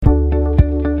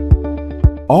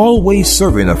always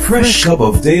serving a fresh cup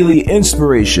of daily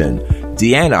inspiration,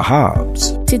 Deanna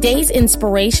Hobbs. Today's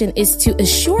inspiration is to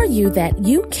assure you that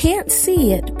you can't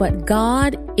see it, but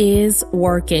God is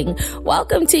working.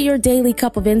 Welcome to your Daily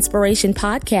Cup of Inspiration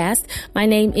podcast. My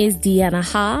name is Deanna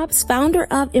Hobbs, founder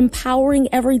of Empowering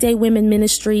Everyday Women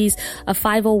Ministries, a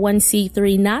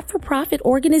 501c3 not-for-profit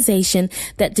organization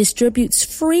that distributes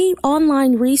free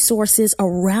online resources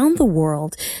around the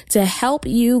world to help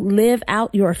you live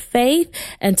out your faith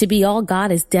and to be all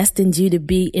God has destined you to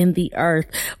be in the earth.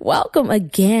 Welcome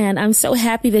again. I'm so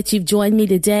happy that you've joined me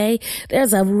today.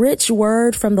 There's a rich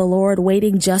word from the Lord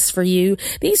waiting just for you.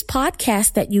 These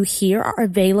podcasts that you hear are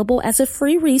available as a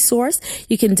free resource.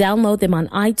 You can download them on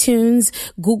iTunes,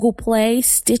 Google Play,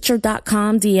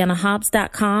 Stitcher.com,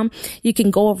 DeannaHobbs.com. You can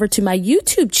go over to my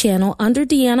YouTube channel under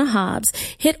Deanna Hobbs,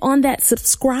 hit on that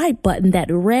subscribe button,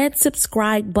 that red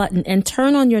subscribe button, and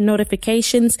turn on your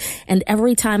notifications. And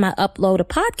every time I upload a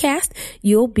podcast,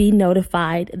 you'll be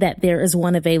notified that there is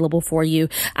one available for you.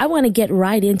 I want to get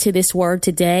right into this word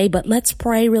today, but let's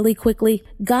pray really quickly.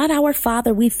 God, our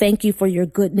Father, we thank you for your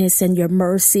goodness and your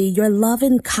mercy, your love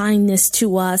and kindness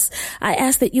to us. I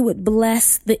ask that you would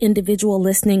bless the individual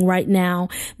listening right now.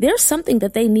 There's something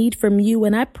that they need from you,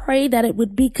 and I pray that it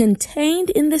would be contained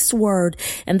in this word,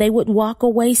 and they would walk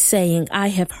away saying, I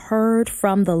have heard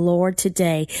from the Lord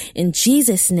today. In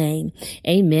Jesus' name,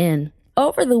 amen.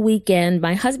 Over the weekend,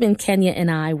 my husband Kenya and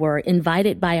I were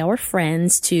invited by our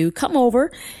friends to come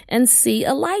over and see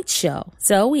a light show.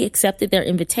 So we accepted their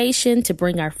invitation to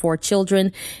bring our 4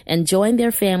 children and join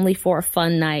their family for a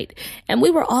fun night. And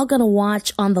we were all going to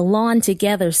watch on the lawn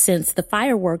together since the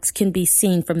fireworks can be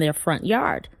seen from their front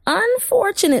yard.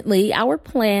 Unfortunately, our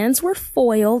plans were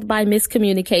foiled by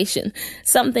miscommunication,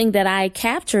 something that I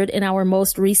captured in our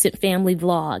most recent family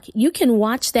vlog. You can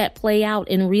watch that play out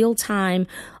in real time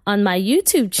on my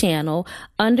YouTube channel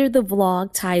under the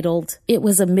vlog titled, It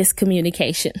Was a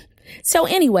Miscommunication. So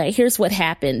anyway, here's what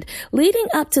happened. Leading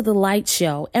up to the light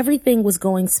show, everything was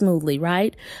going smoothly,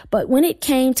 right? But when it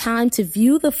came time to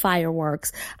view the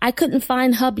fireworks, I couldn't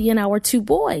find hubby and our 2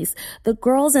 boys. The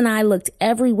girls and I looked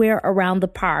everywhere around the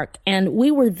park, and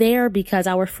we were there because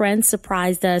our friends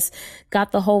surprised us,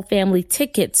 got the whole family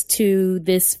tickets to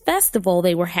this festival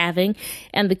they were having,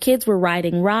 and the kids were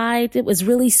riding rides. It was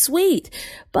really sweet.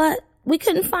 But we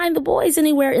couldn't find the boys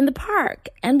anywhere in the park,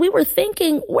 and we were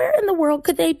thinking, where in the world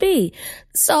could they be?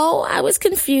 So I was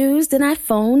confused, and I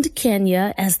phoned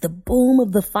Kenya as the boom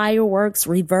of the fireworks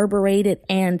reverberated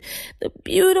and the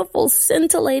beautiful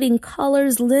scintillating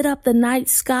colors lit up the night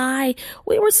sky.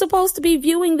 We were supposed to be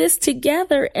viewing this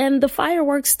together, and the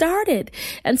fireworks started.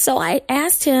 And so I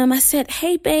asked him, I said,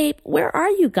 hey, babe, where are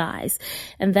you guys?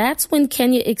 And that's when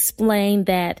Kenya explained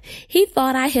that he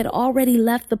thought I had already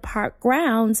left the park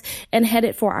grounds and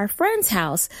headed for our friend's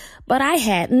house. But I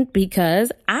hadn't,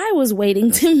 because I was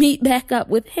waiting to meet back up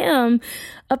with him.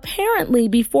 Apparently,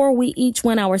 before we each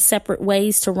went our separate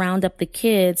ways to round up the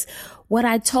kids, what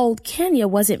I told Kenya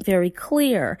wasn't very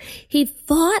clear. He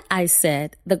thought I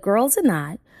said the girls and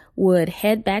I would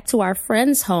head back to our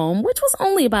friend's home, which was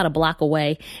only about a block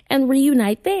away, and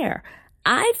reunite there.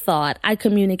 I thought I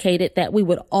communicated that we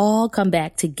would all come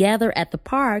back together at the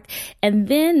park and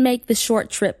then make the short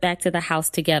trip back to the house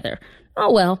together. Oh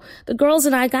well, the girls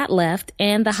and I got left,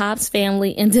 and the Hobbs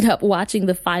family ended up watching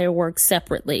the fireworks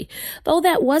separately. Though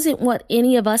that wasn't what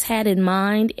any of us had in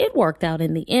mind, it worked out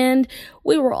in the end.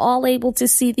 We were all able to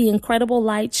see the incredible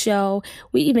light show.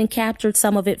 We even captured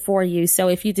some of it for you. So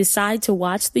if you decide to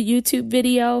watch the YouTube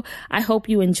video, I hope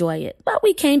you enjoy it. But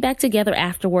we came back together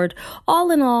afterward.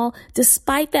 All in all,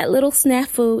 despite that little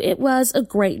snafu, it was a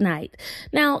great night.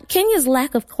 Now, Kenya's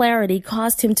lack of clarity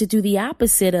caused him to do the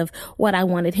opposite of what I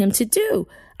wanted him to do.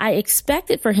 I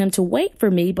expected for him to wait for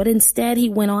me, but instead he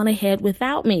went on ahead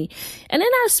without me. And in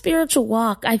our spiritual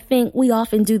walk, I think we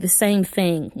often do the same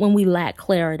thing when we lack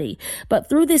clarity. But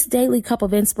through this Daily Cup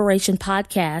of Inspiration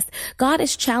podcast, God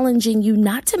is challenging you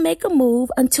not to make a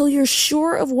move until you're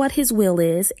sure of what his will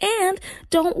is. And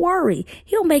don't worry,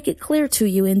 he'll make it clear to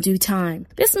you in due time.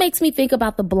 This makes me think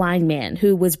about the blind man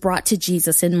who was brought to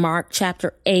Jesus in Mark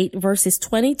chapter 8, verses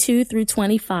 22 through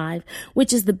 25,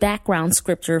 which is the background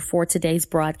scripture for today's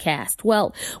broadcast.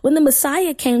 Well, when the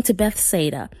Messiah came to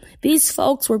Bethsaida, these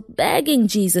folks were begging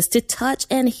Jesus to touch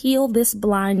and heal this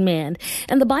blind man.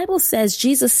 And the Bible says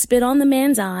Jesus spit on the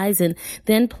man's eyes and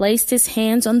then placed his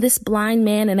hands on this blind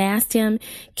man and asked him,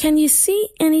 "Can you see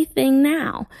anything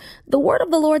now?" The word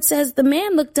of the Lord says the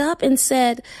man looked up and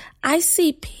said, "I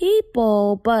see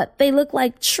people, but they look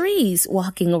like trees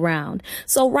walking around."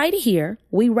 So right here,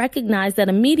 we recognize that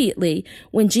immediately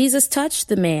when Jesus touched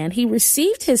the man, he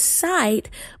received his sight,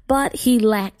 but he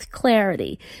lacked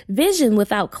clarity. Vision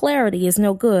without clarity is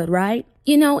no good, right?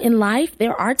 You know, in life,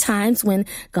 there are times when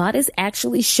God is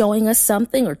actually showing us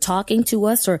something or talking to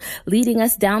us or leading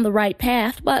us down the right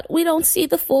path, but we don't see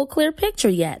the full clear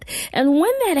picture yet. And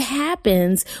when that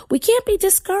happens, we can't be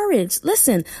discouraged.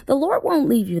 Listen, the Lord won't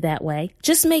leave you that way.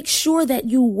 Just make sure that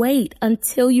you wait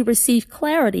until you receive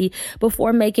clarity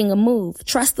before making a move.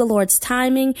 Trust the Lord's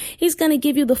timing. He's going to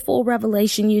give you the full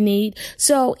revelation you need.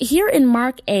 So here in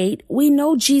Mark 8, we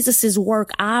know Jesus's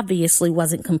work obviously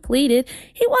wasn't completed.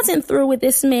 He wasn't through with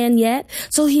this man yet.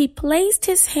 So he placed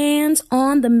his hands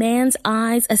on the man's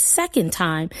eyes a second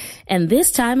time. And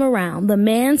this time around, the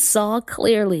man saw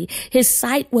clearly. His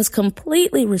sight was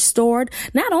completely restored.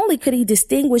 Not only could he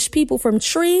distinguish people from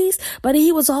trees, but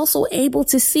he was also able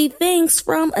to see things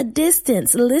from a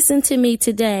distance. Listen to me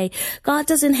today. God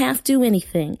doesn't have to do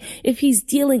anything. If he's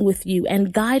dealing with you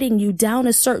and guiding you down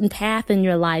a certain path in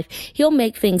your life, he'll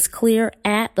make things clear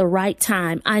at the right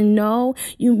time. I know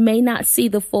you may not see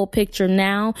the full picture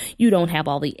now. You don't have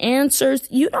all the answers.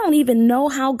 You don't even know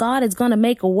how God is going to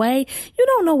make a way. You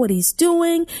don't know what he's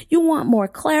doing. You want more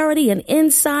clarity and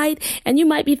insight. And you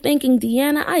might be thinking,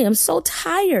 Deanna, I am so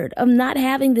tired of not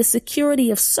having the security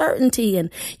of certainty.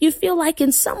 And you feel like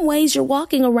in some ways you're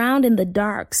walking around in the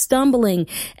dark, stumbling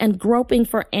and groping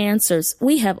for answers.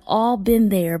 We have all been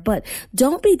there, but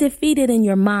don't be defeated in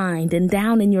your mind and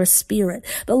down in your spirit.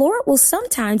 The Lord will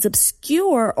sometimes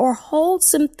obscure or hold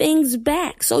some things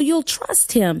back so you'll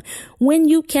trust him when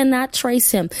you cannot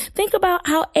trace him. Think about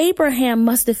how Abraham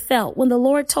must have felt when the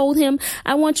Lord told him,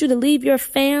 I want you to leave your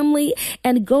family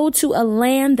and go to a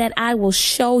land that I will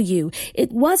show you.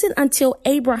 It wasn't until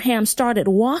Abraham started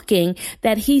walking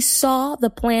that he saw the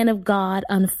plan of God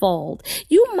unfold.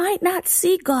 You might not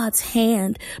see God's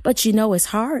hand, but you know his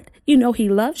heart. You know he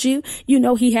loves you. You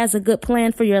know he has a good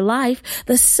plan for your life.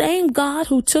 The same God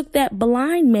who took that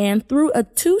blind man through a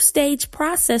 2-stage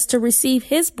process to receive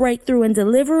his breakthrough and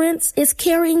deliverance is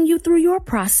carrying you through your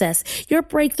process. Your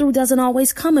breakthrough doesn't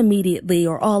always come immediately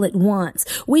or all at once.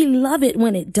 We love it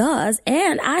when it does,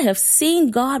 and I have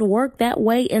seen God work that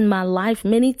way in my life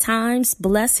many times,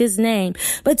 bless his name.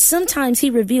 But sometimes he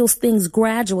reveals things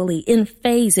gradually in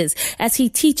phases as he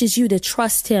teaches you to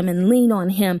trust him and lean on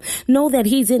him. Know that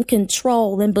he's in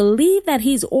control and believe that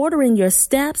he's ordering your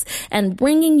steps and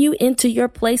bringing you into your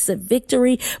place of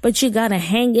victory, but you gotta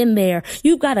hang in there.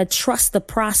 You gotta trust the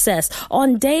process.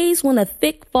 On days when a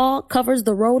thick fog covers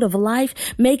the road of life,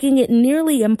 making it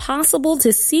nearly impossible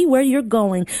to see where you're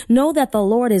going, know that the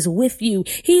Lord is with you.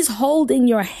 He's holding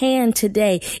your hand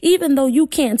today. Even though you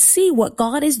can't see what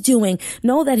God is doing,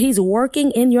 know that he's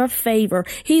working in your favor.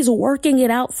 He's working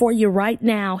it out for you right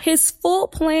now. His full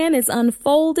plan is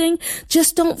unfolding.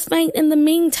 Just don't faint in the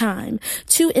meantime.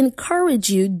 To encourage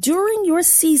you during your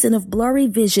season of blurry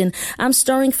vision, I'm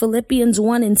stirring Philippians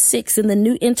 1:6 in the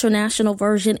New International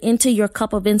Version into your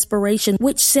cup of inspiration,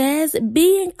 which says,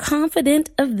 being confident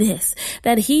of this,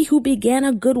 that he who began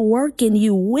a good work in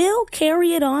you will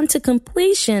carry it on to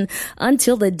completion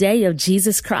until the day of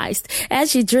Jesus Christ.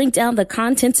 As you drink down the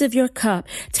contents of your cup,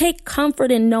 take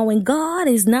comfort in knowing God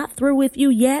is not through with you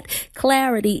yet.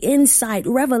 Clarity, insight,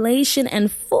 revelation,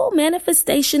 and full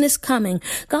manifestation is coming.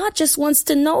 God just wants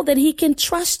to know that he can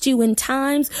trust you in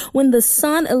times when the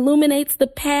sun illuminates the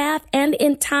path and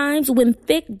in times when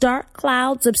thick, dark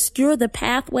clouds obscure the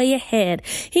pathway ahead.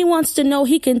 He wants to know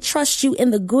he can trust you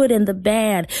in the good and the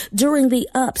bad, during the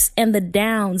ups and the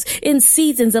downs, in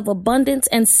seasons of abundance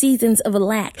and seasons of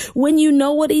lack, when you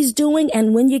know what he's doing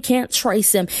and when you can't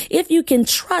trace him. If you can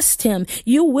trust him,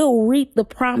 you will reap the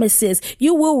promises.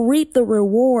 You will reap the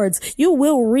rewards. You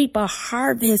will reap a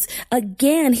harvest.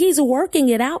 Again, he's working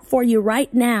it out for you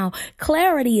right now.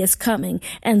 Clarity is coming,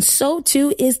 and so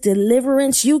too is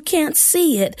deliverance. You can't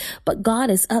see it, but God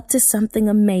is up to something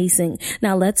amazing.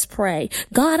 Now let's pray.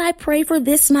 God, I pray for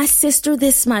this, my sister,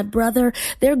 this, my brother.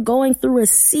 They're going through a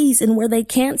season where they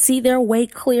can't see their way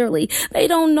clearly. They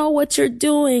don't know what you're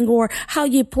doing or how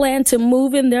you plan to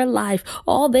move in their life.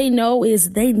 All they know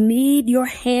is they need your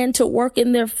hand to work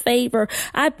in their favor.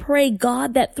 I pray,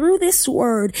 God, that through this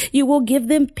word, you will give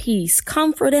them peace,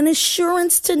 comfort, and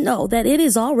assurance to know that it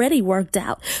is already worked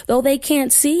out. Though they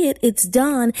can't see it, it's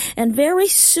done. And very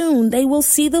soon they will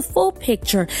see the full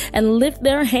picture and lift lift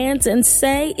their hands and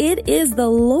say, "It is the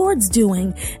Lord's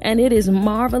doing, and it is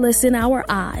marvelous in our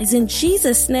eyes." In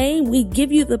Jesus' name, we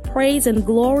give you the praise and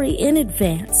glory in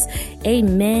advance.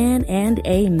 Amen and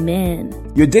amen.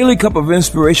 Your Daily Cup of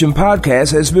Inspiration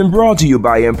podcast has been brought to you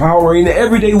by Empowering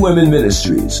Everyday Women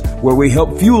Ministries, where we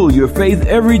help fuel your faith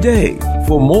every day.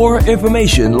 For more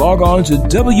information, log on to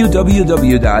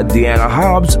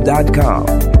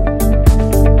www.deannahobbs.com.